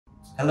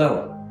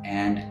Hello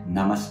and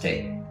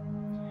namaste.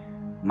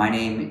 My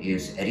name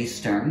is Eddie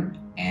Stern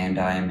and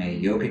I am a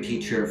yoga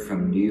teacher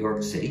from New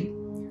York City.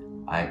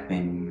 I've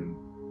been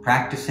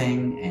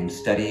practicing and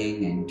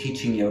studying and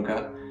teaching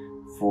yoga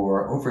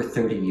for over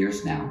 30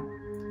 years now.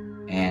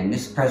 And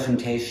this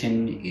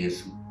presentation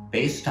is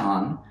based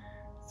on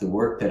the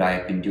work that I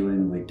have been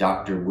doing with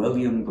Dr.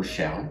 William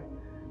Bushell,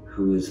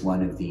 who is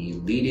one of the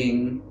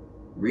leading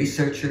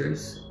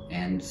researchers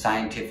and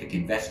scientific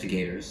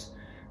investigators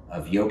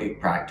of yogic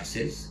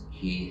practices.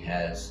 He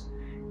has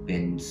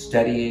been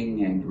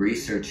studying and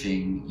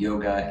researching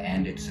yoga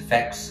and its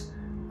effects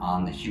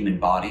on the human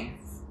body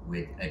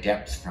with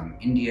adepts from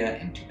India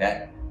and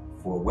Tibet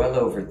for well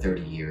over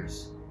 30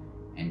 years.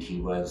 And he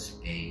was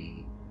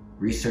a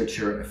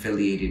researcher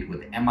affiliated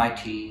with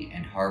MIT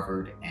and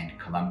Harvard and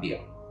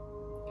Columbia.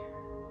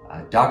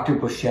 Dr.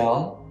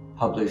 Bushell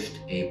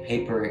published a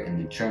paper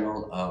in the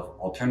Journal of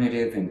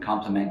Alternative and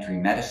Complementary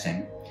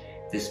Medicine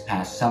this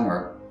past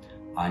summer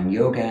on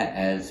yoga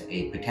as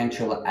a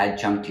potential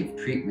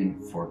adjunctive treatment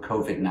for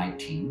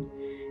COVID-19,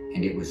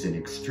 and it was an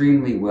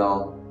extremely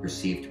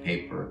well-received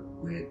paper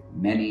with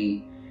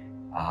many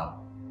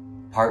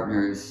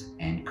partners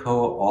and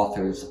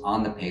co-authors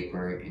on the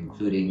paper,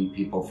 including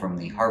people from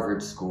the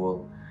Harvard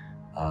School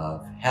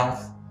of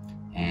Health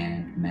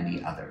and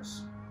many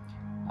others.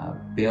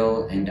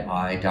 Bill and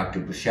I, Dr.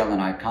 Bushell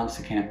and I,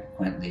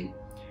 consequently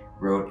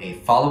wrote a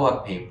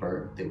follow-up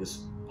paper that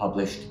was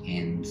published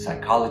in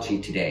Psychology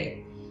Today.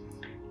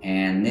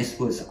 And this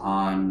was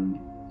on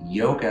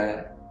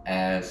yoga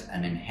as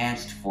an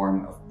enhanced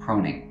form of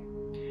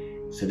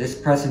proning. So this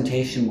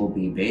presentation will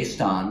be based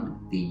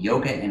on the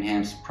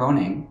yoga-enhanced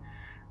proning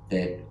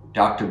that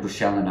Dr.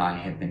 Bushell and I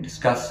have been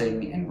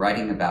discussing and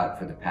writing about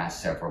for the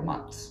past several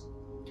months.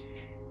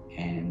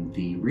 And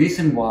the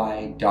reason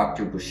why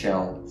Dr.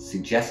 Bushell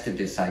suggested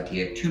this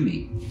idea to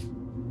me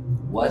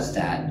was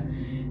that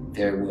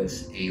there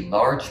was a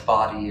large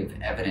body of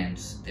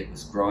evidence that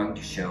was growing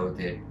to show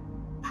that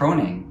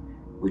proning,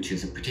 which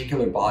is a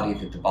particular body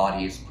that the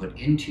body is put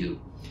into,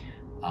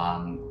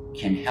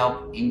 can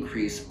help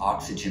increase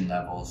oxygen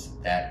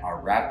levels that are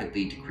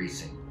rapidly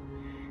decreasing.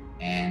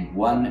 And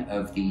one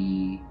of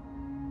the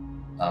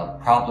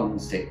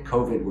problems that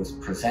COVID was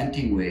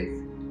presenting with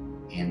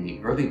in the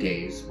early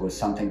days was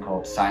something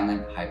called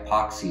silent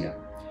hypoxia,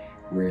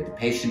 where the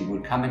patient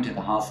would come into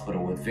the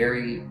hospital with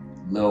very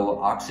low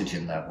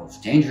oxygen levels,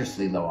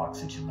 dangerously low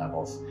oxygen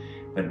levels,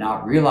 but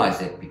not realize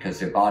it because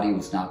their body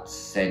was not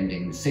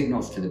sending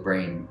signals to the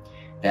brain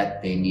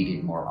that they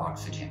needed more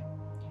oxygen.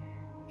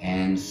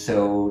 And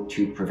so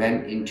to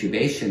prevent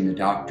intubation, the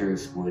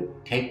doctors would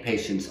take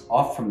patients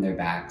off from their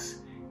backs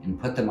and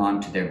put them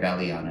onto their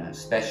belly on a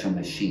special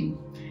machine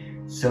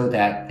so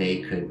that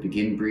they could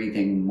begin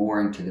breathing more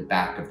into the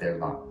back of their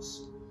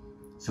lungs.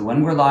 So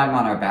when we're lying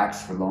on our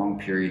backs for long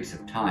periods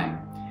of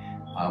time,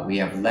 we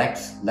have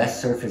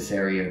less surface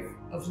area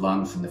of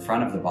lungs in the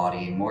front of the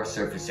body and more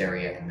surface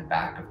area in the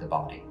back of the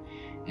body.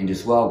 And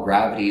as well,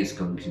 gravity is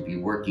going to be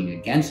working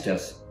against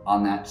us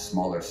on that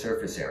smaller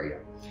surface area.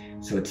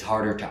 So it's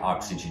harder to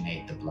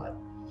oxygenate the blood.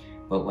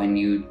 But when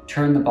you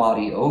turn the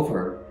body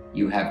over,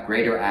 you have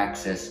greater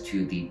access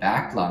to the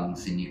back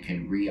lungs and you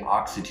can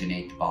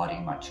re-oxygenate the body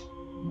much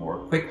more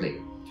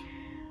quickly.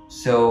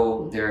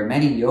 So there are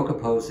many yoga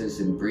poses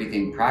and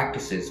breathing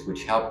practices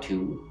which help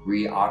to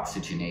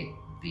re-oxygenate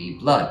the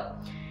blood.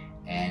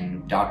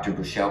 And Dr.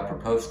 Bushell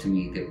proposed to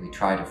me that we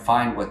try to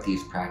find what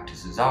these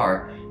practices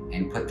are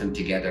and put them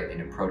together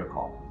in a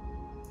protocol.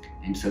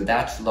 And so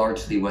that's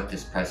largely what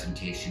this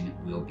presentation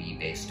will be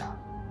based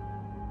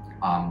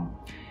on.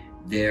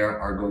 There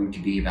are going to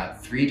be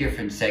about 3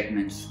 different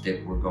segments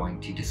that we're going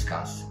to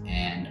discuss,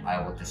 and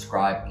I will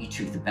describe each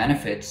of the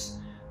benefits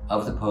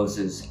of the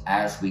poses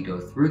as we go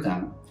through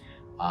them,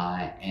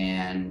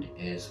 and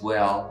as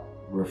well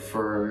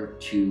refer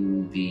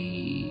to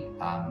the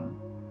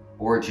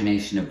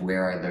origination of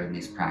where I learned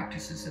these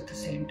practices at the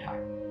same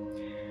time.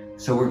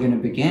 So we're going to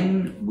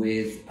begin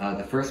with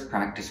the first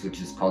practice, which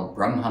is called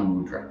Brahma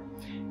Mudra.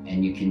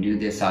 And you can do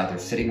this either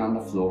sitting on the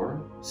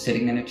floor,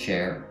 sitting in a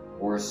chair,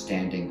 or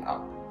standing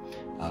up,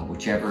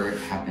 whichever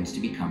happens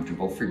to be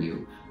comfortable for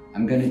you.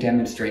 I'm going to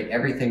demonstrate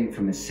everything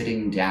from a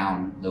sitting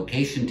down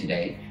location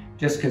today,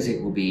 just because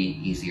it will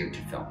be easier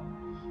to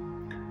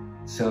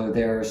film. So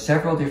there are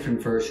several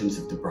different versions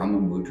of the Brahma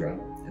Mudra.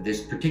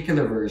 This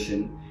particular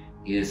version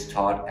is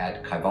taught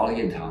at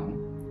Kaivalya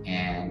Dham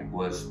and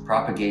was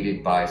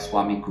propagated by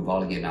Swami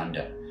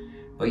Kuvalyananda.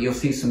 But you'll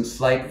see some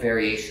slight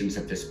variations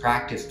of this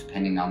practice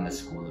depending on the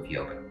school of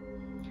yoga.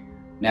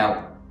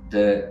 Now,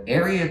 the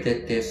area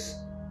that this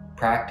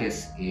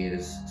practice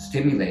is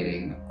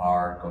stimulating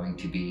are going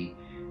to be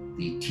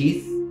the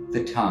teeth,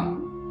 the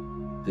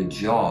tongue, the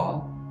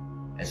jaw,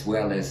 as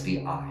well as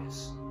the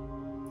eyes.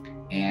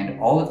 And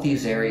all of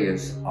these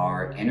areas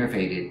are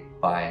innervated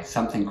by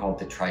something called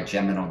the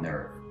trigeminal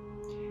nerve.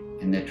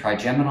 And the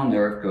trigeminal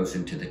nerve goes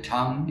into the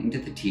tongue, into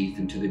the teeth,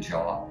 into the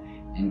jaw,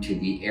 into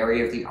the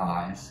area of the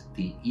eyes,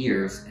 the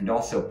ears, and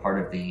also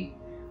part of the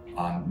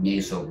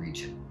nasal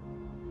region.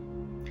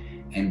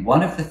 And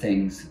one of the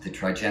things that the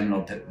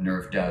trigeminal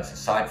nerve does,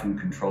 aside from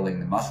controlling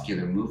the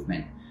muscular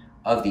movement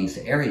of these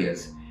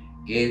areas,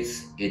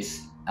 is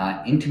it's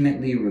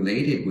intimately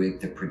related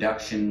with the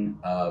production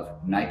of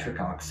nitric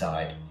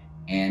oxide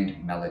and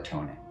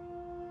melatonin.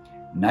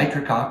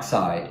 Nitric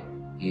oxide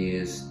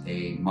is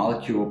a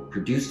molecule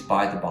produced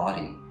by the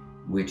body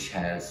which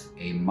has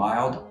a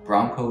mild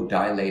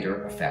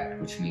bronchodilator effect,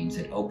 which means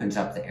it opens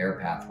up the air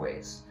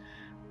pathways.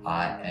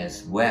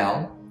 As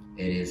well,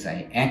 it is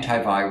an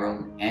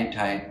antiviral,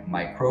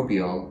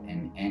 antimicrobial,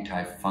 and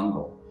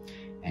antifungal,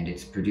 and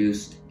it's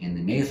produced in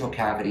the nasal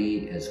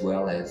cavity as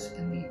well as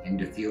in the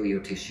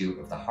endothelial tissue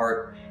of the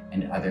heart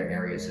and other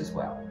areas as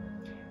well.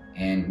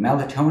 And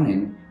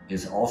melatonin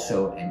is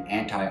also an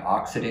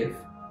antioxidant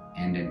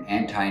and an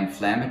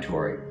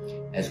anti-inflammatory,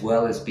 as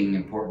well as being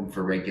important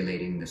for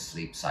regulating the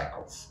sleep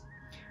cycles.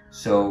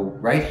 So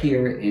right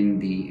here in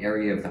the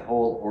area of the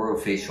whole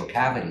orofacial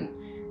cavity,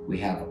 we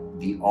have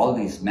all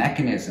these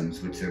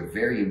mechanisms which are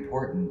very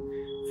important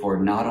for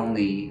not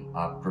only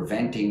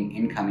preventing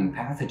incoming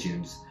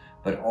pathogens,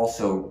 but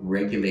also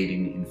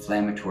regulating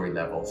inflammatory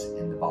levels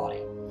in the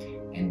body.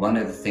 And one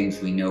of the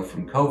things we know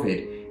from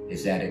COVID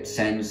is that it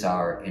sends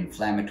our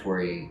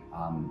inflammatory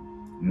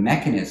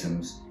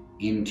mechanisms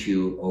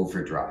into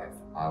overdrive,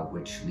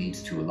 which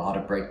leads to a lot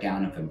of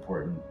breakdown of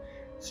important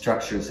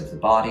structures of the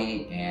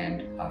body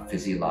and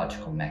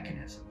physiological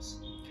mechanisms.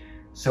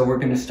 So we're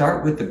going to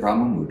start with the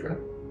Brahma Mudra,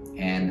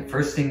 and the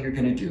first thing you're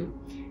going to do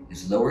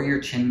is lower your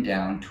chin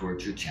down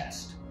towards your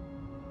chest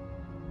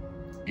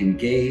and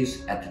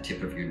gaze at the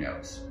tip of your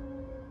nose.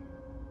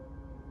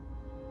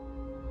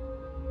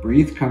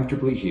 Breathe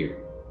comfortably here.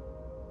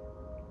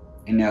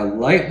 And now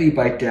lightly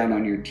bite down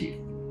on your teeth.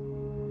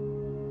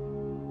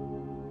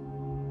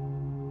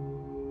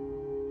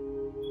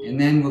 And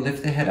then we'll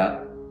lift the head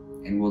up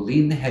and we'll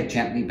lean the head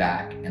gently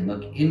back and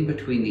look in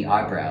between the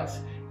eyebrows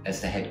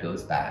as the head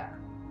goes back.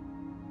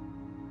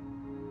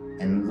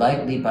 And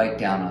lightly bite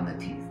down on the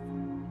teeth.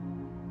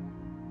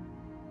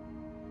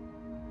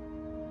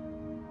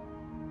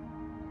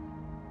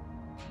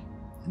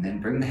 And then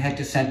bring the head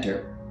to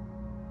center.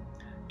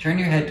 Turn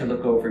your head to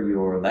look over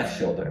your left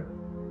shoulder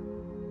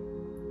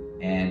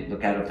and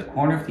look out of the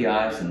corner of the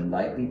eyes and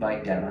lightly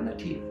bite down on the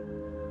teeth.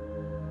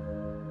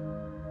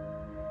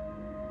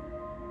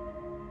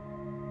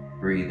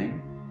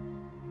 Breathing.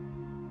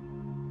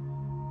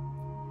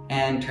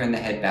 And turn the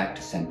head back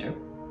to center.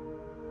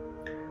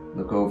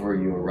 Look over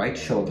your right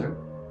shoulder,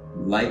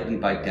 lightly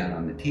bite down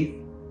on the teeth.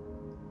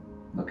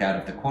 Look out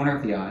of the corner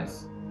of the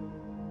eyes.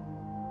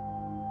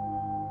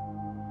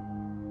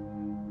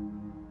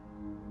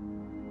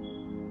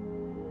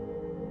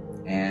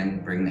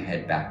 And bring the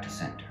head back to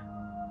center.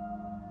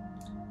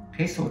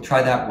 Okay, so we'll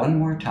try that one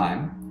more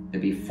time.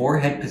 There'll be 4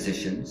 head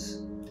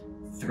positions,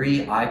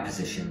 3 eye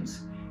positions,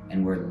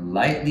 and we're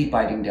lightly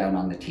biting down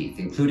on the teeth,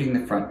 including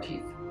the front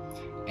teeth.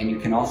 And you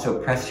can also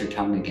press your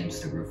tongue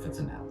against the roof of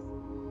the mouth.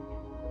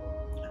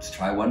 Let's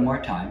try one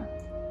more time.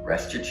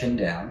 Rest your chin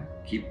down,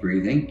 keep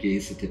breathing,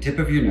 gaze at the tip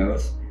of your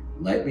nose,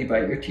 lightly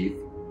bite your teeth.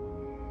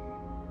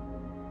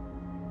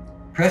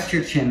 Press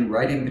your chin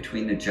right in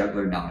between the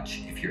jugular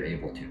notch if you're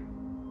able to.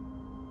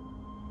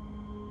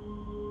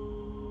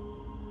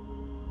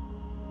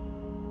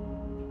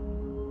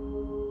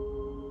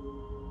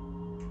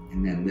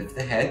 And then lift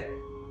the head,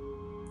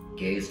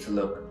 gaze to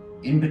look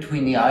in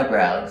between the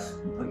eyebrows,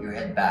 and put your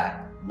head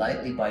back,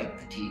 lightly bite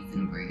the teeth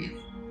and breathe.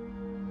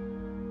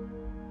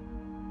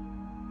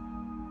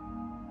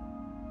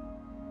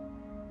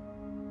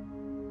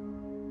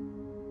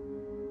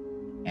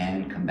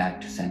 And come back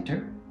to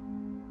center.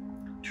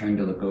 Turn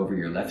to look over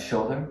your left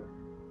shoulder,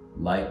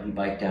 lightly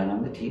bite down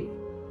on the teeth.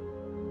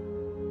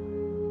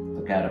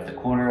 Look out of the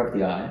corner of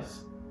the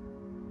eyes.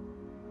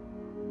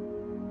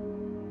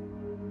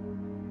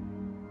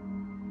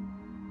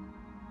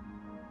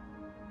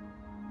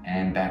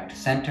 And back to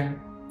center.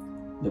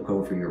 Look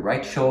over your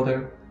right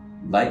shoulder,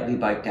 lightly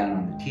bite down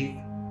on the teeth.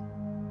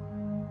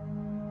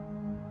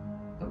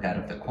 Look out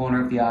of the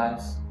corner of the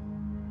eyes.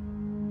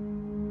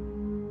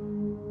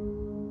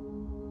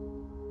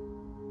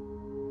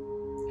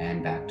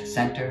 And back to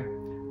center.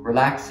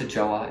 Relax the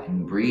jaw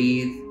and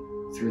breathe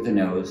through the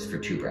nose for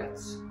 2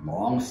 breaths.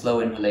 Long,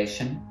 slow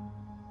inhalation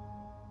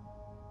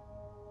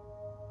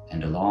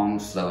and a long,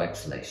 slow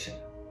exhalation.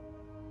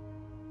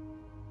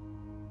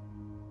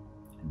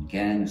 And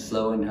again,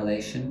 slow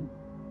inhalation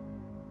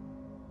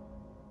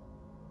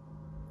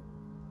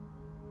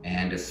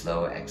and a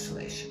slow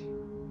exhalation.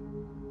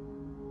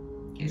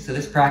 Okay, so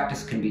this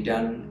practice can be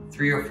done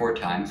 3 or 4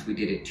 times. We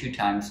did it 2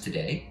 times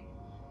today.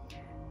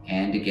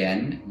 And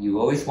again, you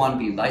always want to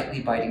be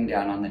lightly biting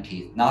down on the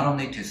teeth, not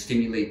only to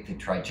stimulate the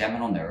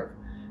trigeminal nerve,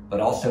 but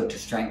also to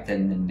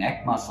strengthen the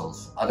neck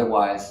muscles.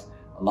 Otherwise,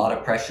 a lot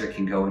of pressure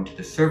can go into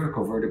the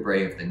cervical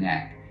vertebrae of the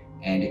neck,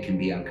 and it can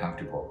be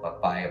uncomfortable.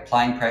 But by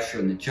applying pressure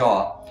in the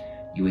jaw,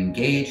 you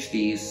engage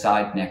these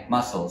side neck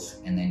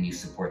muscles, and then you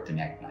support the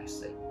neck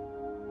nicely.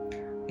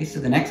 Okay, so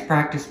the next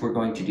practice we're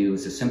going to do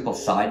is a simple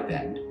side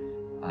bend.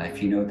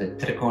 If you know the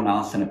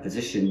Trikonasana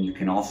position, you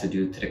can also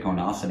do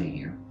Trikonasana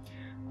here.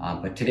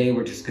 but today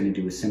we're just going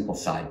to do a simple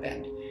side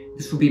bend.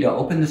 This will be to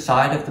open the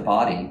side of the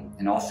body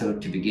and also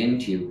to begin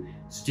to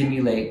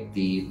stimulate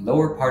the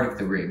lower part of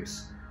the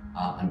ribs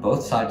on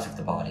both sides of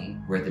the body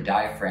where the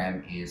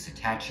diaphragm is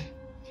attaching.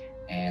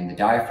 And the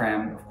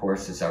diaphragm, of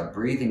course, is our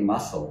breathing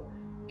muscle,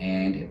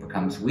 and it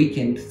becomes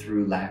weakened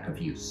through lack of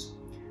use.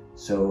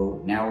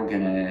 So now we're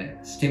going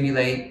to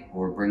stimulate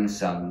or bring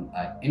some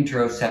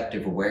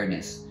interoceptive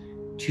awareness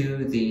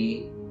to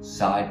the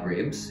side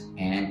ribs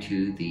and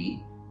to the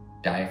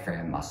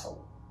diaphragm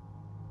muscle.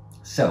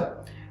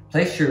 So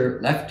place your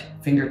left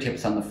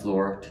fingertips on the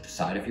floor to the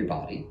side of your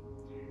body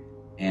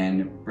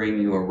and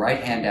bring your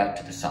right hand out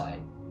to the side.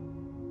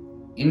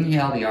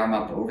 Inhale the arm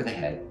up over the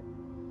head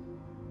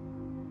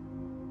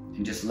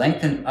and just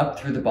lengthen up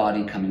through the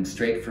body, coming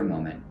straight for a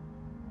moment,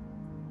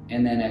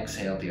 and then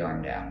exhale the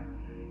arm down.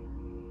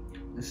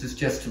 This is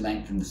just to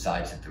lengthen the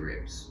sides of the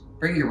ribs.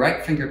 Bring your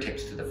right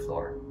fingertips to the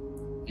floor.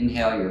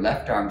 Inhale your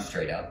left arm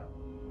straight up,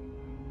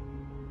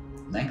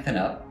 lengthen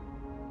up,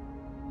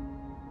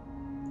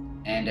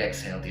 and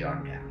exhale the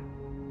arm down.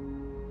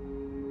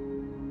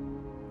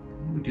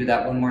 We'll do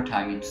that one more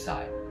time each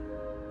side.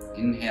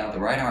 Inhale the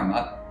right arm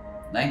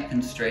up,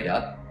 lengthen straight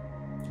up,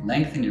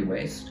 lengthen your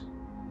waist,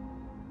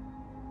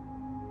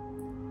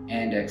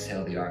 and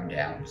exhale the arm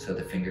down so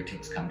the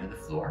fingertips come to the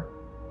floor.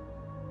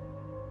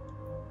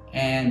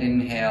 And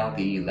inhale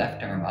the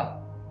left arm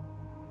up,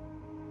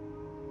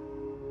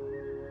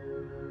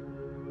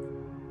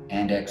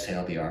 and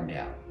exhale the arm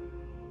down.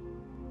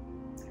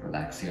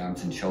 Relax the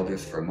arms and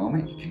shoulders for a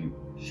moment. You can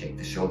shake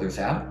the shoulders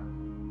out.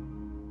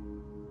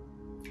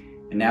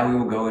 And now we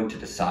will go into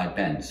the side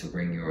bend. So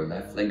bring your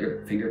left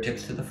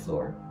fingertips to the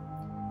floor.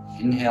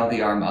 Inhale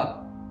the arm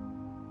up.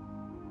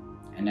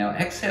 And now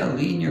exhale,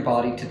 lean your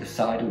body to the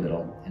side a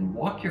little and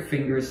walk your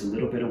fingers a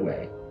little bit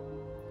away.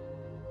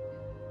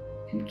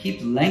 And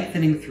keep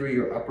lengthening through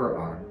your upper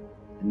arm.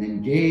 And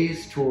then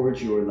gaze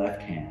towards your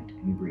left hand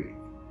and breathe.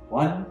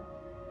 1,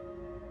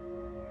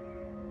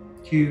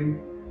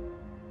 2,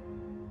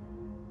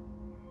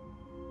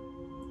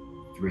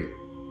 3.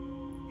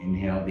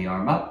 Inhale the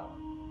arm up,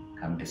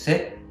 come to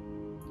sit.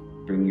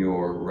 Bring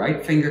your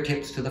right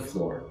fingertips to the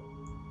floor.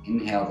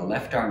 Inhale the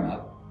left arm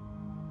up.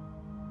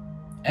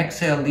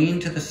 Exhale, lean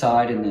to the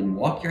side and then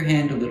walk your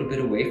hand a little bit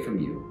away from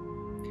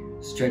you.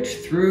 Stretch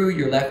through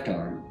your left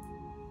arm.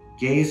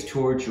 Gaze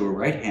towards your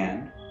right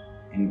hand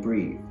and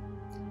breathe.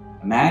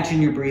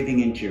 Imagine you're breathing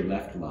into your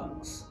left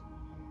lungs.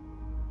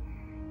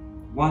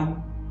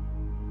 1,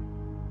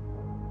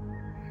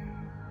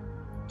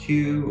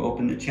 2,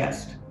 open the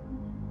chest.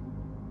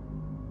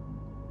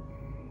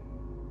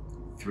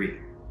 3,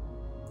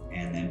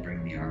 and then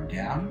bring the arm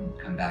down,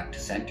 come back to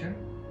center.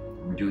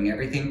 We're doing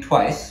everything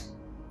twice,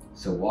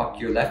 so walk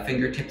your left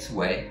fingertips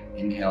away.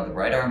 Inhale the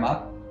right arm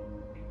up.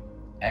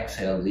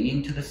 Exhale,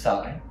 lean to the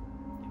side.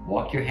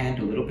 Walk your hand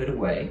a little bit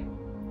away.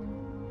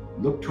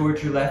 Look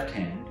towards your left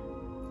hand.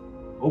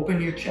 Open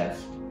your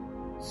chest.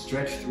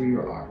 Stretch through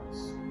your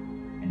arms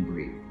and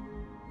breathe.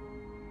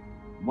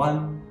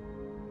 1,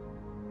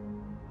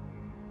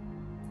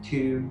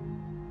 2,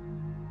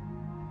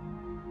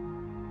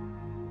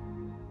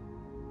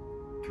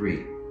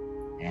 3,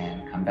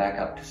 and come back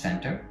up to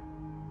center.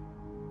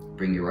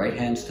 Bring your right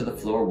hands to the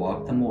floor,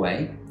 walk them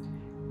away.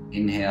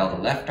 Inhale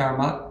the left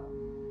arm up,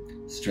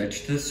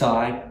 stretch to the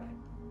side,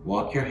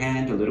 walk your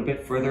hand a little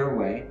bit further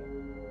away.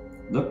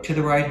 Look to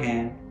the right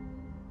hand,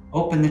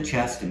 open the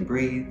chest and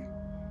breathe.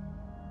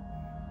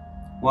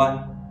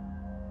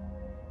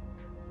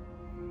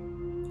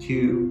 1,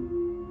 2,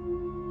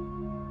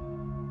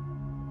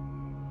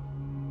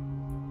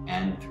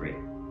 and 3.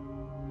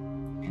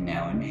 And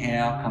now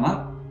inhale, come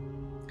up,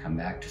 come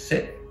back to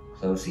sit.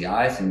 Close the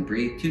eyes and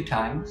breathe 2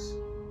 times.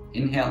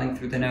 Inhaling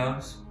through the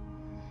nose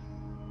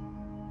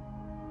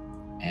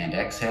and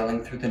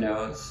exhaling through the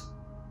nose.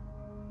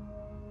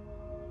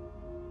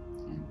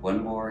 And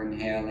one more,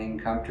 inhaling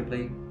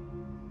comfortably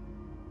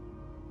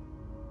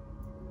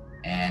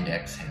and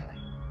exhaling.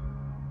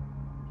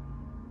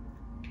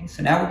 Okay,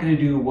 so now we're going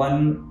to do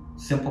one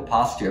simple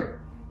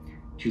posture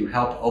to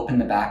help open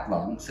the back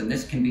lungs, and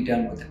this can be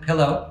done with a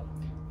pillow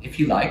if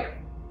you like.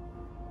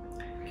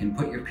 You can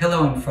put your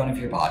pillow in front of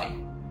your body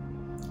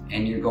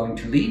and you're going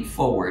to lean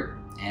forward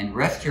and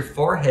rest your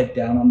forehead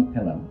down on the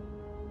pillow.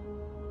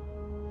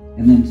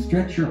 And then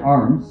stretch your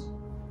arms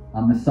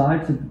on the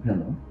sides of the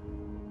pillow.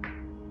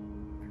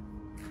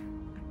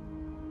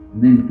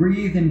 And then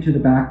breathe into the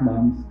back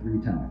lungs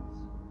 3 times.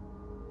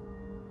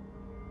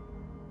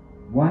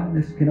 1,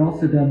 this can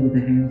also be done with the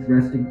hands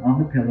resting on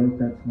the pillow if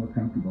that's more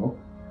comfortable.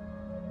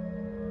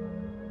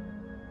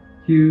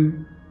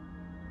 2,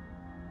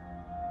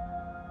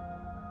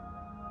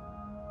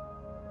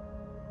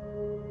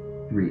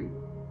 3.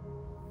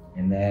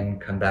 And then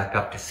come back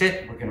up to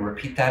sit. We're going to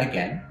repeat that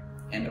again.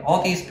 And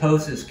all these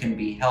poses can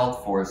be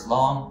held for as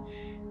long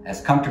as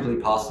comfortably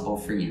possible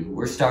for you.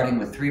 We're starting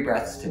with 3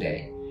 breaths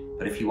today,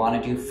 but if you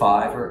want to do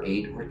 5 or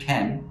 8 or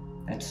 10,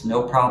 that's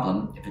no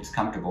problem if it's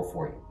comfortable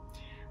for you.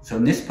 So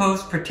in this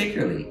pose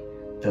particularly,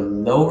 the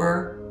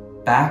lower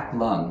back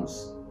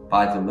lungs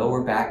by the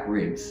lower back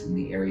ribs in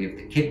the area of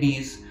the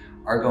kidneys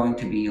are going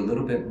to be a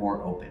little bit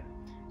more open.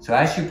 So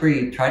as you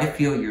breathe, try to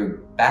feel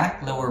your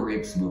back lower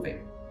ribs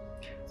moving.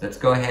 Let's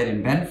go ahead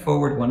and bend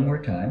forward one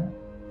more time.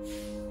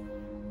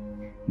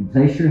 And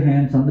place your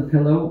hands on the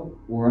pillow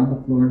or on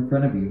the floor in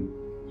front of you.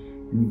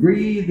 And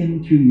breathe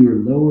into your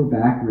lower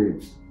back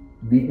ribs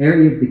in the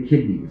area of the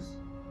kidneys.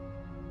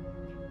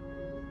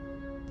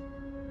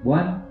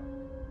 1,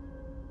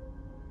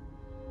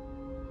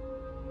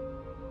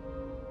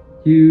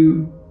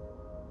 2,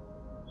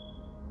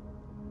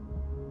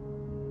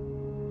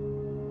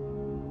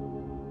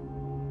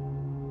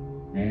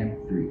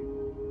 and 3.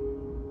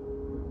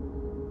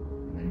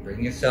 And then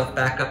bring yourself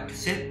back up to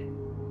sit.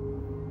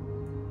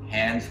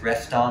 Hands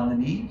rest on the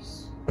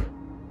knees.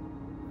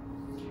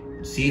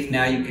 See if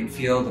now you can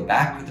feel the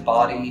back of the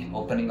body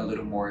opening a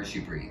little more as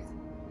you breathe.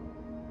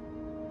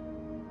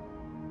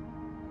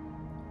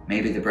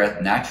 Maybe the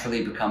breath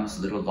naturally becomes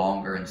a little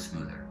longer and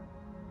smoother.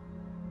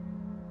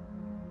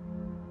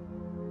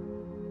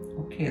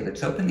 Okay,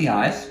 let's open the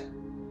eyes.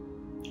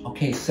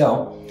 Okay,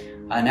 so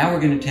now we're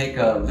going to take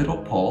a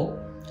little poll.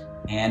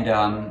 And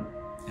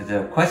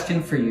the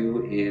question for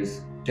you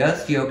is,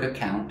 does yoga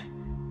count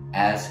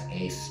as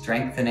a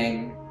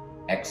strengthening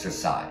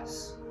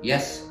exercise?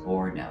 Yes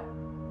or no?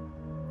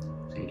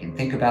 So you can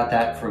think about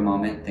that for a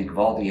moment. Think of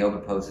all the yoga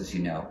poses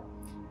you know.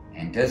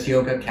 And does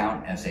yoga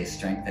count as a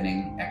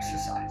strengthening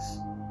exercise?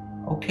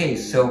 Okay,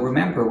 so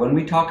remember, when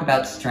we talk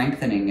about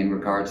strengthening in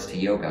regards to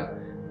yoga,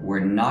 we're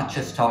not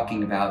just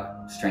talking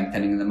about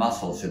strengthening the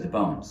muscles or the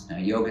bones. Now,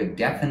 yoga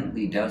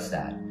definitely does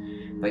that.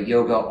 But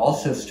yoga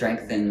also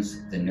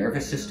strengthens the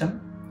nervous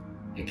system.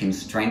 It can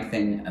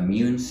strengthen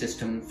immune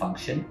system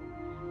function.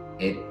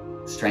 It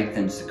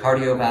strengthens the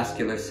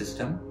cardiovascular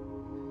system,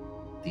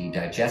 the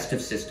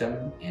digestive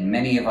system, and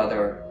many of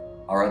our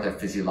other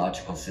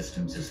physiological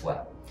systems as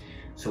well.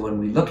 So when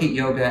we look at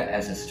yoga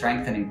as a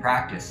strengthening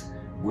practice,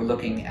 we're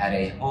looking at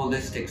a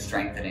holistic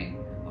strengthening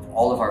of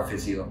all of our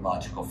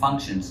physiological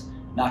functions,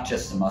 not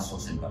just the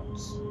muscles and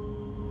bones.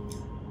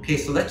 Okay,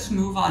 so let's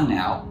move on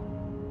now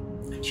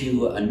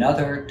to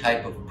another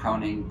type of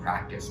proning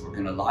practice. We're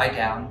going to lie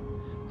down.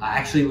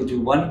 Actually, we'll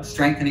do one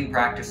strengthening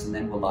practice and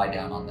then we'll lie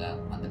down on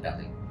the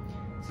belly.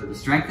 So the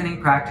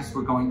strengthening practice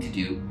we're going to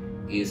do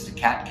is the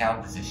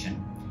cat-cow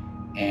position.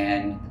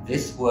 And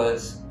this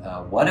was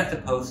one of the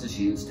poses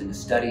used in a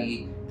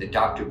study that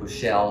Dr.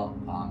 Bushell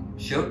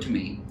showed to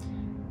me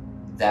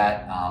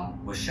that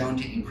was shown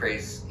to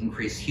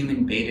increase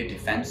human beta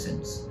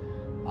defensins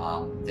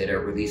that are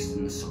released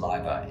in the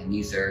saliva. And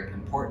these are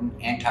important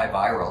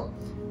antiviral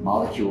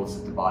molecules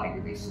that the body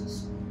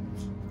releases.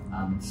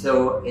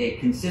 So a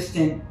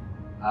consistent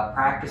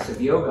practice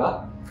of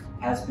yoga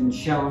has been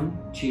shown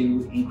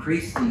to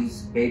increase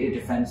these beta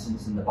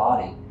defensins in the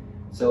body.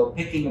 So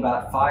picking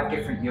about 5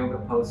 different yoga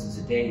poses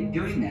a day and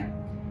doing them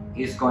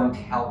is going to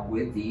help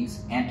with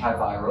these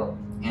antiviral,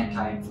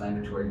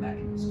 anti-inflammatory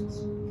mechanisms.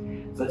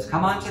 So let's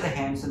come onto the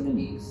hands and the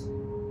knees.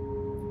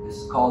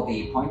 This is called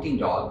the pointing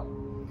dog.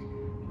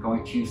 You're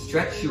going to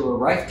stretch your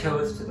right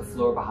toes to the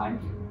floor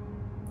behind you.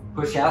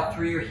 Push out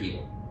through your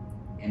heel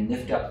and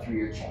lift up through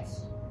your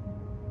chest.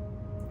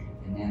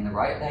 And then the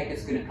right leg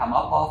is going to come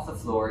up off the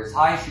floor as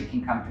high as you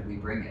can comfortably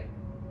bring it.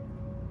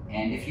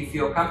 And if you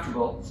feel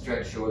comfortable,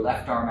 stretch your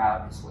left arm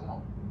out as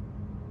well.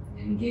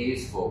 And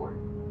gaze forward.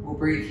 We'll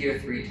breathe here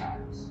 3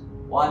 times.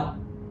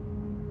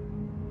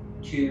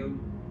 1, 2,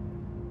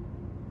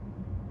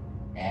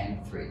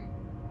 and 3.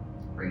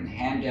 Bring the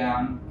hand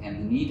down and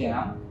the knee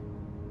down.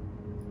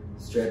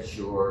 Stretch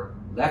your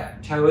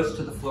left toes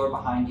to the floor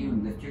behind you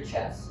and lift your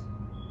chest.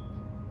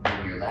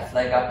 Bring your left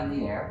leg up in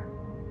the air.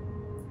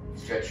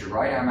 Stretch your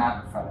right arm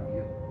out in front of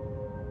you.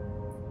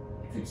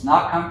 If it's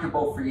not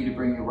comfortable for you to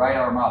bring your right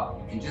arm up,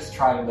 you can just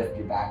try to lift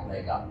your back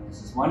leg up.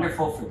 This is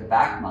wonderful for the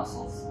back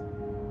muscles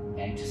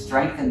and to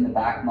strengthen the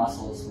back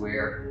muscles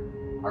where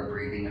our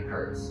breathing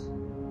occurs.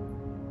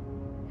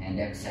 And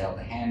exhale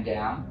the hand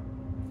down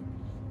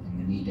and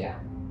the knee down.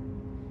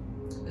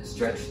 Let's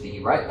stretch the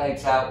right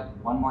legs out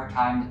one more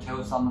time, the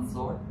toes on the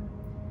floor.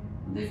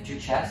 Lift your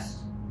chest,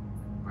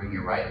 bring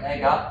your right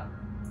leg up,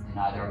 and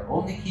either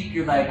only keep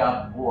your leg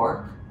up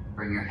or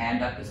bring your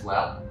hand up as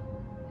well.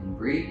 And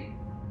breathe.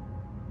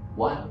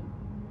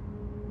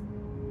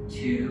 1,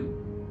 2,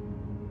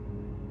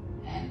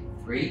 and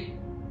 3.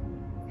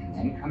 And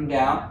then come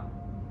down,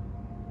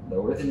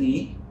 lower the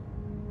knee.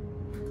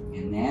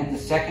 And then the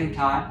second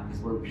time,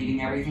 because we're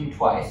repeating everything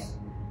twice,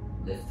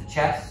 lift the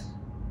chest,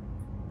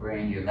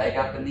 bring your leg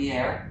up in the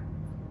air.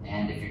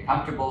 And if you're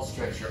comfortable,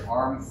 stretch your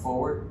arm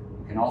forward.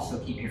 You can also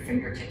keep your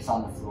fingertips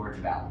on the floor to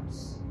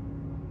balance.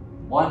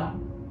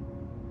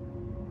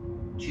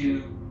 1,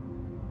 2,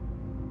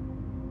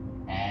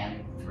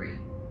 and 3.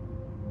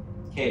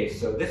 Okay,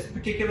 so this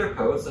particular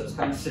pose, let's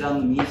kind of sit on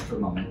the knees for a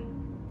moment,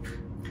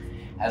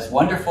 has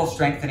wonderful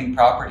strengthening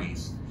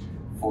properties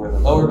for the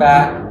lower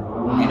back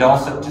and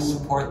also to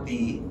support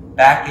the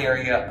back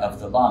area of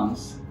the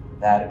lungs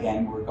that,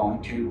 again, we're going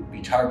to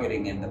be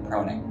targeting in the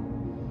proning.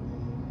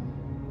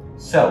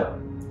 So,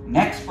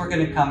 next we're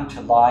going to come to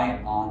lie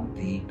on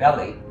the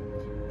belly,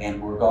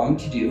 and we're going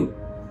to do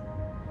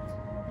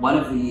one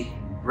of the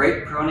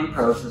great proning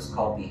poses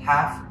called the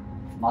half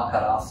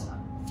Asana.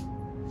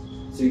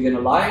 So you're going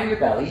to lie on your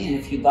belly, and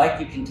if you'd like,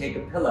 you can take a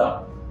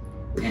pillow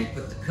and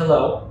put the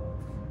pillow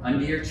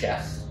under your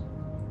chest.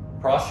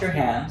 Cross your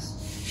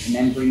hands, and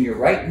then bring your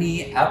right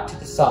knee out to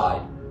the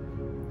side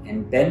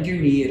and bend your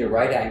knee at a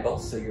right angle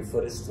so your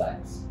foot is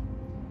flexed.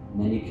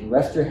 And then you can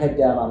rest your head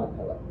down on the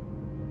pillow.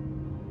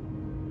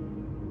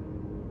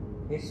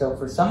 Okay, so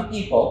for some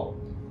people,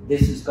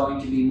 this is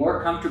going to be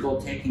more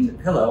comfortable taking the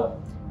pillow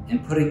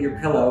and putting your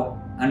pillow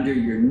under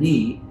your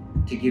knee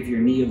to give your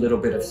knee a little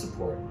bit of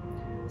support.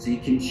 So you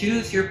can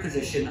choose your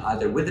position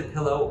either with a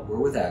pillow or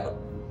without.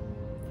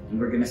 And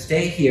we're going to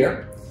stay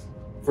here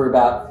for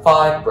about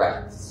 5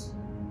 breaths.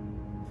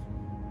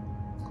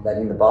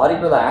 Letting the body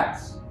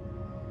relax.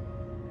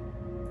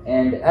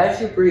 And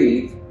as you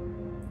breathe,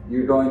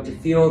 you're going to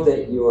feel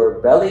that your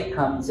belly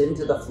comes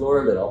into the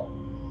floor a little,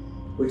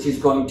 which is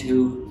going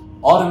to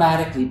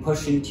automatically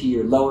push into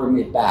your lower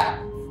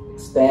mid-back,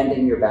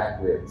 expanding your back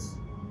ribs.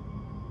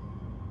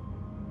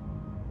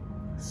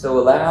 So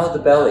allow the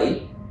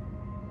belly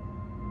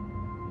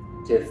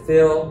to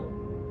fill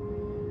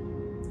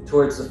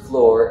towards the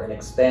floor and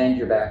expand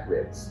your back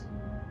ribs.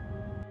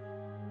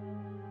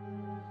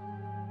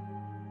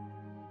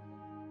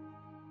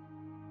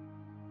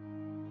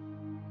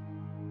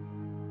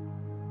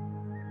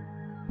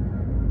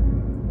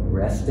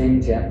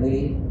 Resting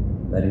gently,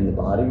 letting the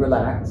body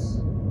relax.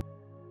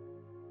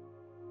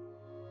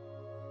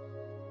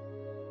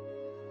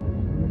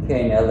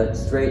 Okay, now let's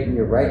straighten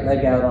your right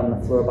leg out on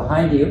the floor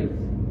behind you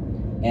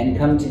and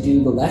come to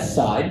do the left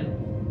side.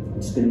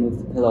 I'm just going to move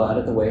the pillow out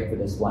of the way for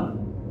this one.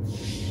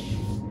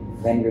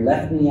 Bend your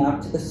left knee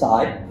out to the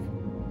side,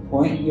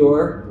 point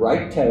your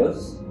right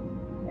toes,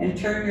 and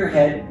turn your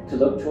head to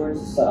look towards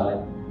the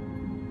side.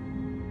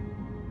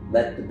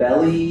 Let the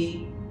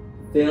belly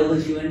fill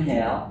as you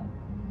inhale,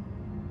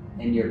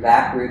 and your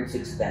back ribs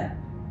expand.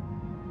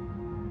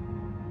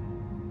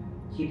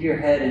 Keep your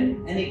head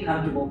in any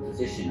comfortable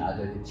position,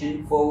 either the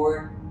chin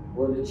forward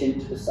or the chin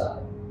to the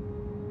side.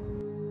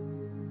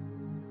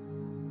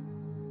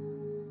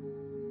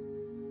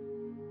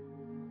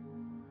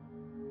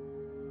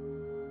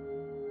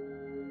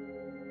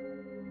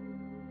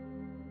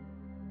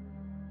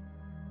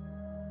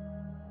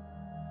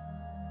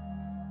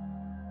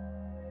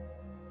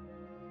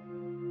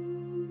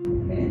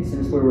 And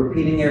since we're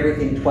repeating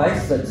everything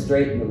twice, let's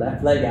straighten the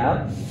left leg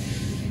out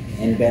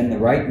and bend the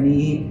right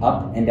knee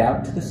up and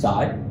out to the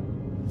side.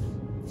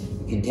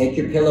 You can take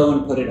your pillow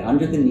and put it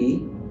under the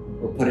knee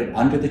or put it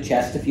under the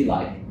chest if you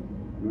like.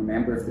 And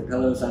remember, if the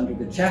pillow is under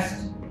the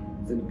chest,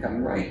 it's going to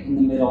come right in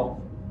the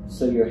middle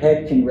so your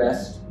head can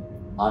rest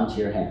onto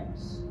your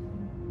hands.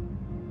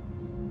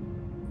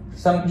 For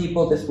some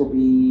people, this will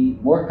be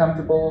more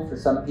comfortable, for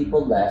some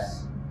people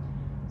less.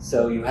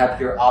 So you have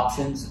your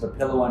options of a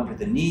pillow under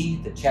the knee,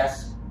 the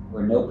chest,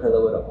 or no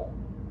pillow at all.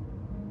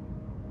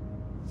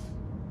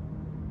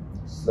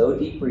 Slow,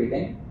 deep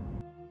breathing.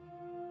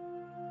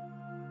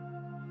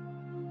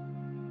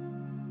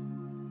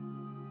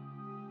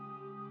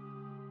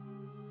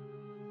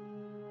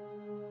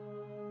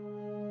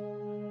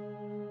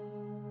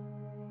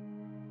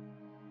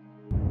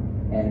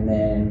 And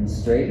then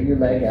straighten your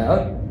leg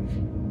out.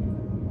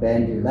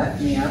 Bend your left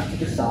knee out to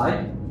the side.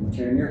 And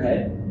turn your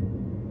head.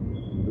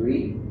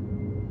 Breathe.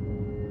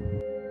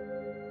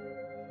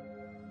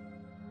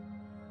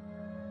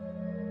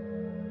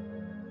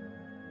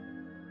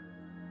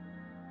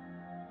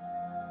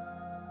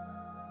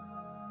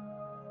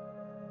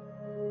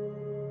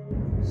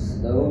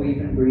 Slow,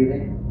 even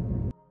breathing.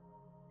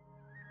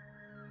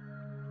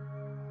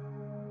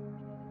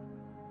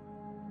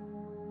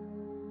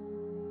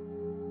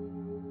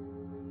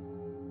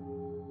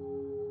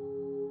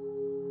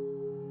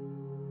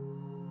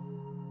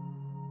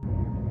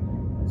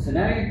 So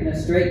now you're going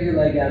to straighten your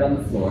leg out on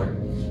the floor,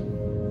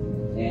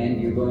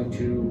 and you're going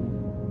to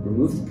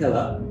remove the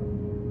pillow,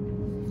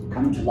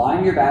 come to lie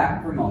on your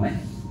back for a moment.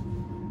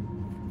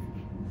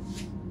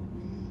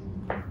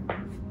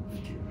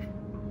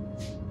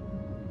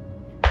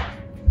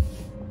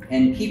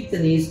 And keep the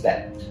knees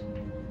bent.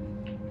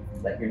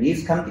 Let your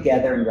knees come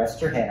together and rest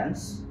your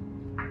hands.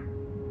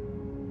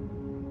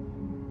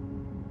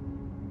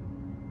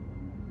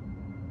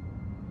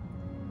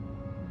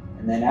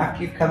 And then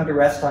after you've come to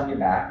rest on your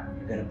back,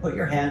 you're going to put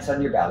your hands on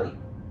your belly.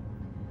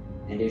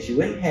 And as you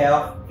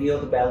inhale, feel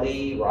the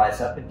belly rise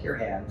up into your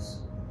hands.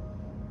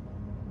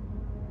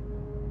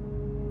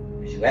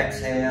 As you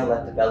exhale,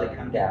 let the belly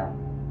come down.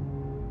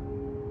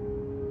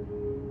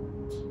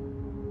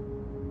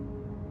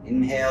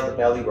 Inhale, the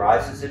belly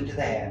rises into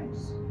the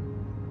hands.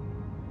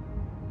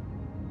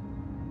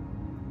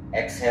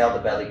 Exhale, the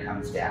belly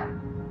comes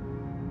down.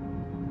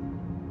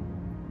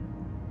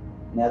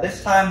 Now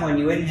this time when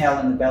you inhale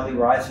and the belly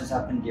rises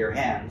up into your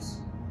hands,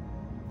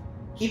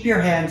 keep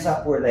your hands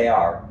up where they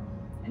are.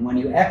 And when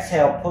you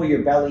exhale, pull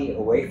your belly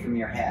away from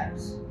your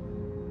hands.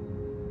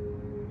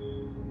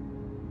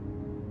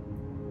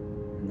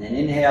 And then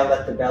inhale,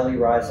 let the belly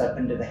rise up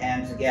into the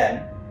hands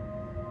again.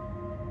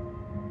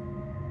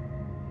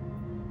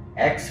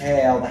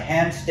 Exhale, the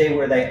hands stay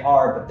where they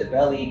are, but the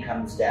belly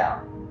comes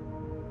down.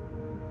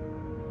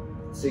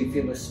 So you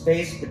feel the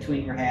space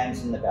between your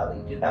hands and the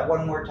belly. Do that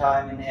one more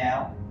time,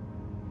 inhale.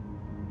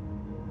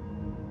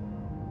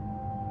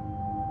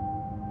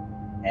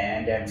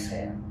 And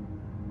exhale.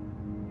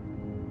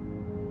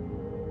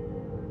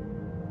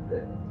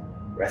 Good.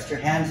 Rest your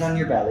hands on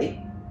your belly.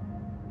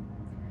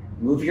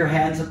 Move your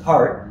hands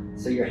apart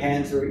so your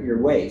hands are at your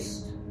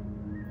waist.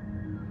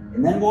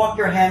 And then walk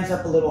your hands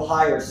up a little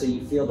higher so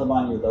you feel them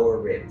on your lower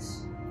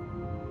ribs.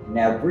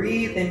 Now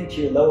breathe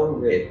into your lower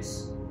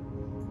ribs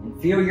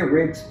and feel your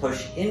ribs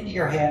push into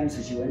your hands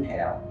as you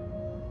inhale.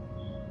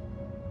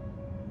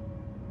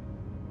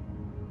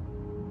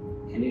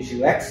 And as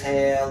you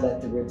exhale,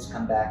 let the ribs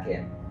come back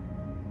in.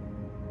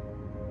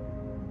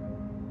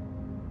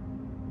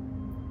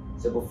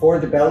 So before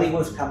the belly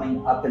was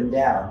coming up and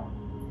down,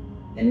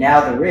 and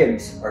now the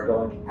ribs are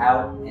going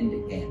out and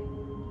in.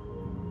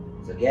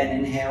 So again,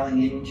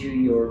 inhaling into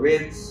your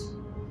ribs.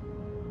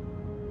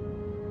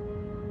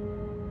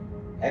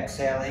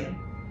 Exhaling.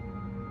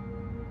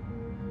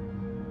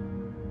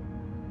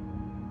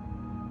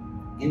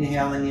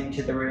 Inhaling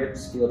into the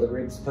ribs. Feel the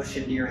ribs push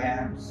into your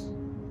hands.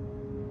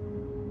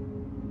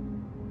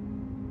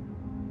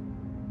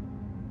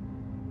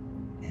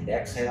 And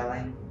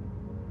exhaling.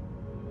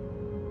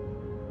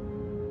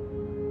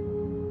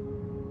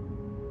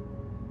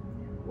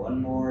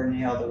 One more,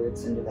 inhale the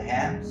ribs into the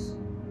hands.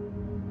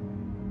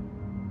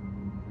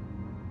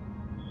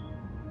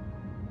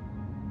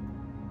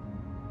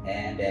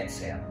 And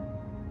exhale.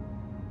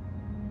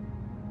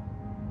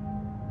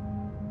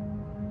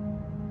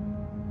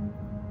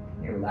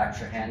 Okay, relax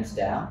your hands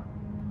down.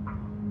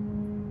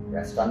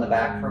 Rest on the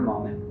back for a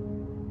moment.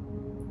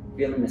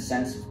 Feeling a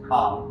sense of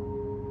calm.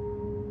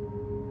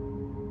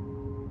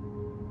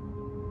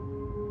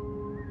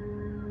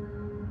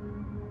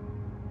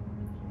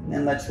 And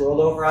then let's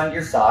roll over on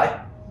your side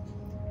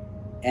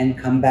and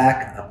come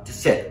back up to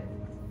sit.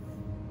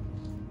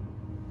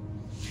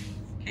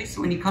 Okay,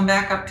 so when you come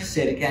back up to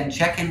sit, again,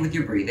 check in with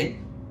your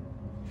breathing.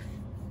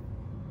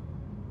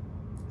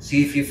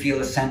 See if you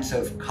feel a sense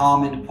of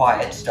calm and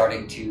quiet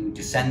starting to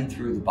descend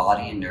through the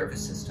body and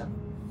nervous system.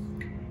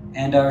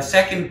 And our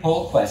second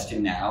poll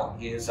question now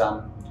is,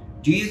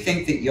 do you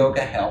think that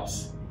yoga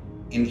helps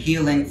in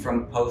healing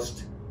from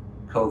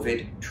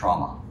post-COVID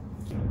trauma?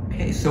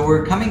 Okay, so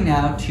we're coming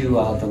now to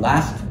the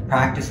last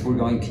practice we're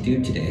going to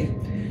do today.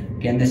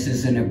 Again, this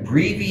is an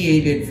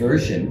abbreviated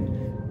version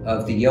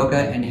of the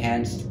yoga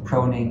enhanced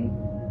proning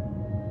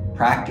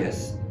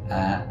practice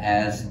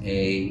as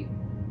a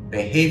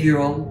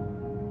behavioral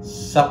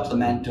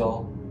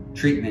supplemental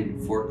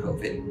treatment for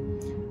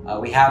COVID.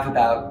 We have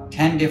about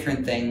 10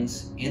 different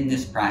things in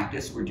this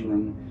practice. We're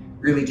doing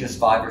really just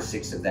 5 or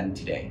 6 of them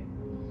today.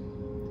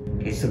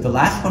 Okay, so the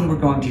last one we're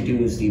going to do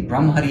is the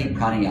Brahmari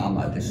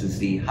Pranayama. This is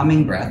the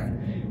humming breath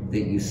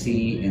that you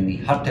see in the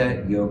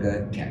Hatha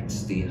Yoga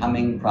text, the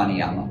humming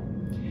pranayama.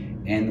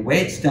 And the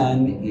way it's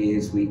done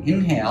is we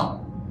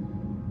inhale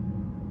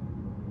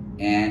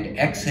and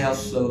exhale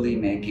slowly,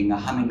 making a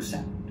humming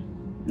sound.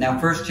 Now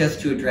first, just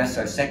to address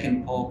our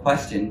second poll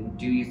question,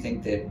 do you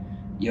think that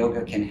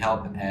yoga can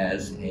help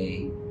as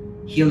a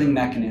healing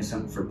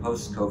mechanism for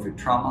post-COVID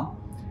trauma?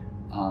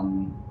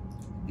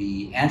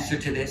 The answer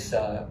to this,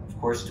 of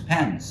course,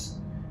 depends.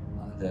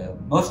 The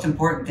most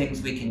important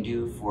things we can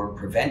do for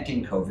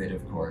preventing COVID,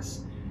 of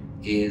course,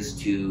 is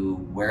to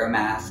wear a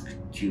mask,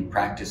 to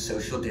practice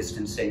social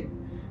distancing,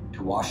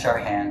 to wash our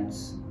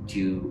hands,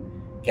 to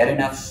get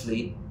enough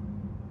sleep,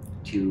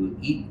 to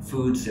eat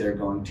foods that are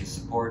going to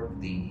support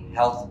the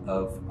health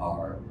of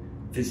our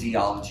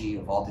physiology,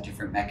 of all the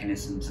different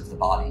mechanisms of the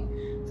body.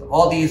 So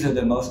all these are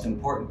the most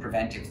important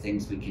preventive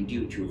things we can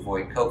do to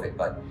avoid COVID.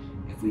 But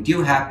if we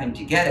do happen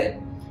to get it,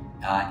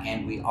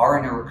 and we are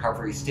in a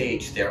recovery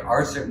stage, there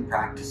are certain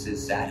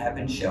practices that have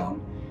been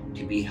shown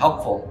to be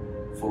helpful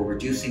for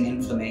reducing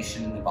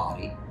inflammation in the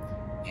body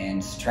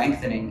and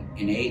strengthening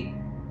innate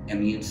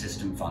immune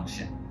system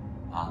function,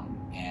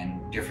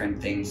 and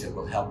different things that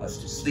will help us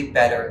to sleep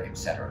better,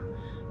 etc.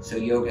 So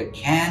yoga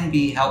can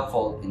be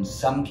helpful in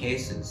some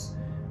cases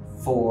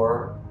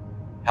for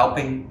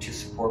helping to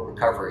support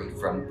recovery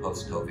from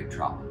post-COVID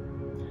trauma.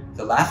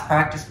 The last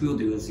practice we will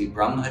do is the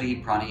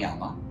Brahmari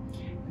Pranayama.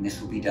 And this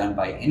will be done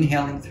by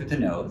inhaling through the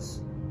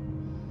nose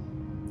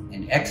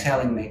and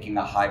exhaling, making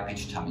a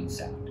high-pitched humming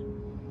sound.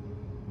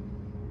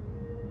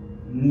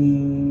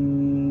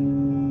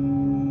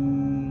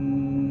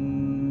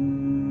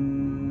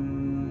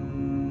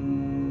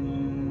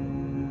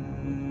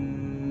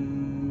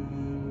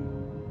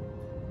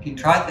 You can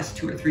try this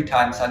 2 or 3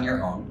 times on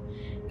your own,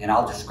 and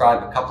I'll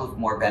describe a couple of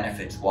more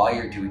benefits while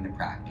you're doing the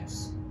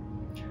practice.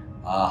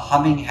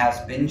 Humming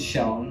has been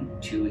shown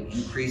to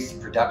increase the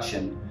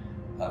production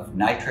of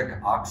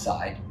nitric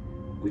oxide,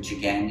 which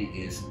again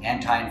is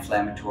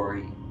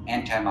anti-inflammatory,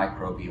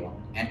 antimicrobial,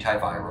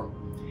 antiviral,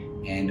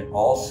 and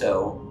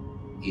also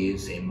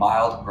is a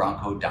mild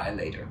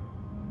bronchodilator.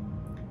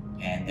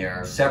 And there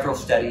are several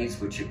studies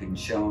which have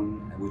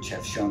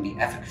shown the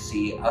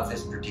efficacy of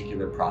this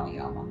particular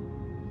pranayama.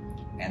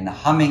 And the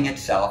humming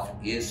itself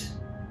is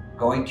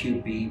going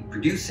to be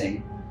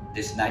producing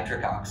this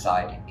nitric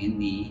oxide in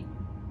the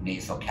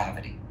nasal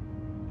cavity.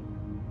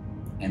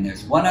 And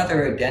there's one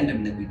other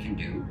addendum that we can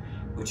do,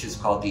 which is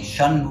called the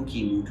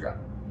Shanmukhi Mudra.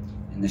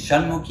 And the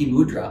Shanmukhi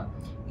Mudra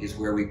is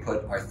where we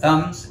put our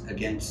thumbs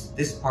against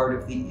this part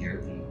of the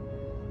ear, the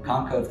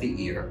concha of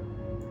the ear,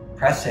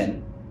 press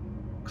in,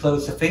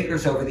 close the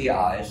fingers over the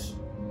eyes,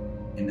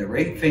 and the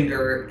ring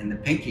finger and the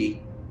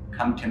pinky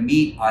come to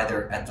meet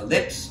either at the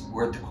lips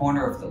or at the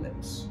corner of the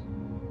lips.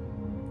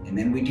 And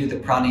then we do the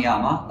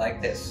pranayama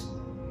like this.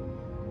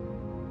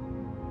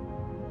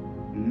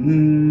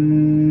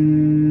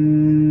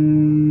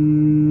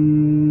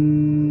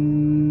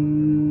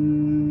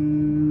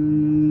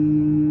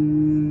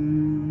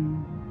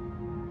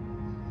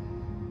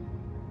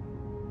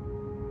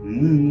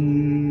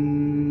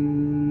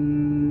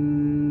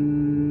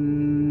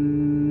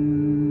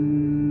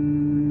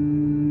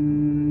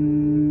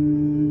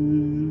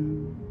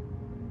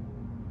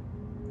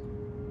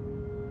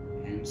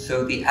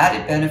 So the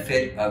added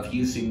benefit of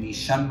using the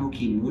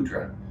Shanmukhi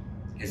Mudra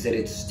is that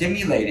it's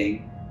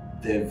stimulating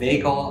the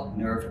vagal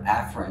nerve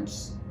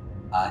afferents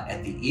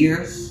at the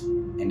ears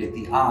and at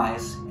the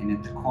eyes and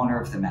at the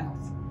corner of the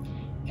mouth.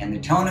 And the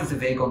tone of the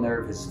vagal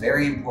nerve is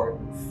very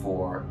important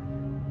for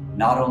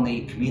not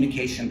only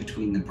communication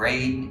between the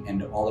brain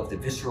and all of the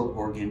visceral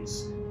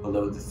organs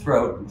below the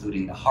throat,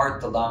 including the heart,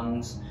 the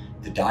lungs,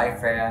 the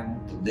diaphragm,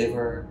 the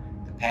liver,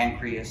 the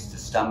pancreas, the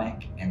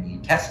stomach, and the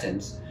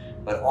intestines,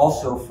 but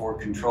also for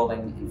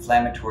controlling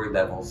inflammatory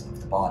levels of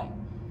the body.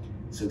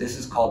 So this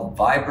is called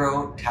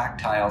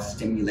vibrotactile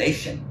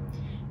stimulation.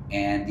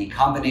 And the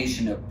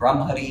combination of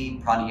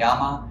Brahmari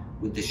pranayama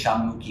with the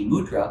Shanmukhi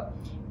Mudra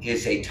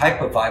is a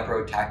type of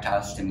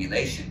vibrotactile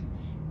stimulation,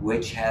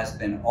 which has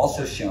been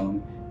also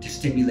shown to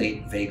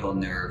stimulate vagal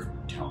nerve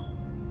tone.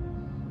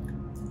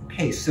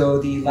 Okay, so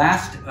the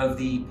last of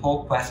the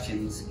poll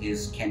questions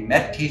is, can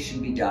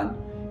meditation be done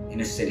in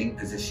a sitting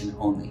position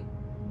only?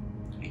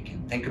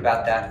 Think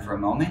about that for a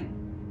moment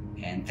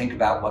and think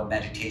about what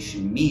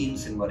meditation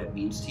means and what it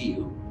means to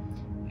you,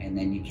 and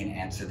then you can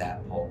answer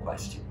that poll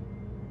question.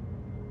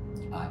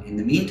 In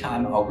the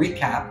meantime, I'll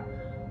recap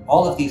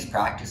all of these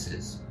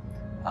practices.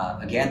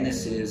 Again,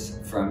 this is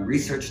from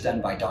research done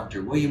by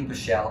Dr. William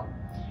Bushell,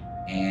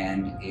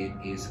 and it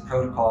is a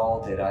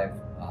protocol that I've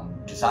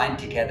designed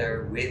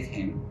together with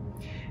him.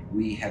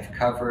 We have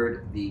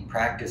covered the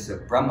practice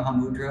of Brahma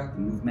Mudra,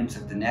 the movements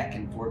of the neck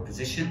in 4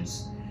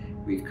 positions.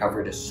 We've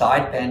covered a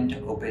side bend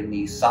to open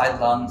the side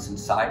lungs and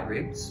side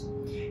ribs.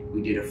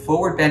 We did a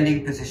forward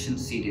bending position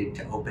seated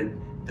to open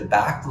the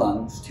back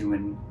lungs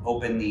to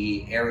open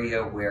the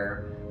area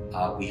where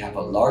we have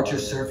a larger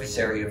surface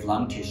area of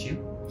lung tissue.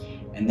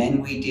 And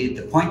then we did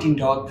the pointing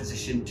dog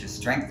position to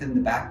strengthen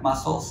the back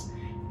muscles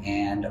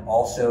and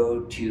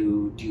also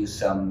to do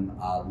some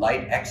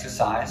light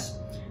exercise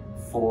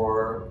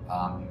for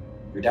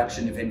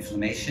reduction of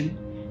inflammation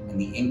and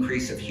the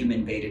increase of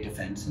human beta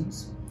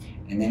defensins.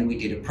 And then we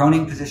did a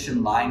proning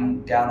position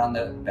lying down on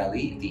the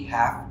belly, the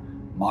half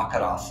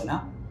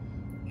Makarasana.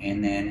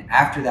 And then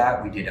after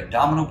that, we did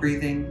abdominal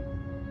breathing,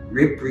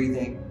 rib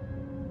breathing,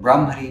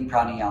 Brahmari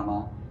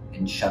pranayama,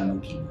 and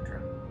Shanmukhi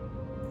Mudra.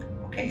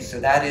 Okay, so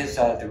that is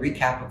the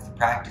recap of the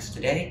practice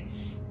today.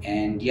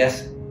 And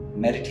yes,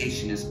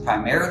 meditation is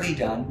primarily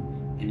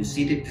done in a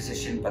seated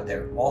position, but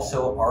there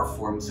also are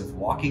forms of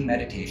walking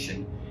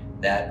meditation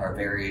that are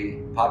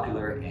very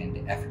popular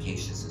and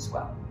efficacious as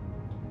well.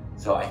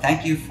 So I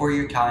thank you for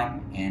your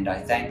time, and I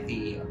thank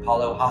the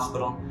Apollo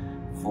Hospital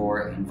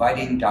for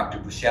inviting Dr.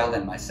 Bushell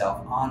and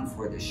myself on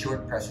for this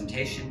short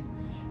presentation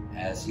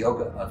as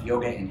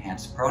yoga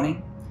enhanced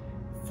proning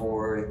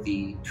for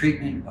the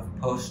treatment of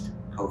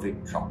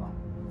post-COVID trauma.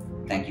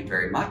 Thank you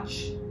very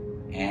much,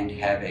 and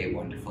have a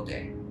wonderful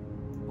day.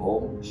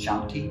 Om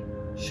Shanti,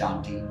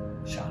 Shanti,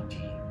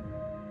 Shanti.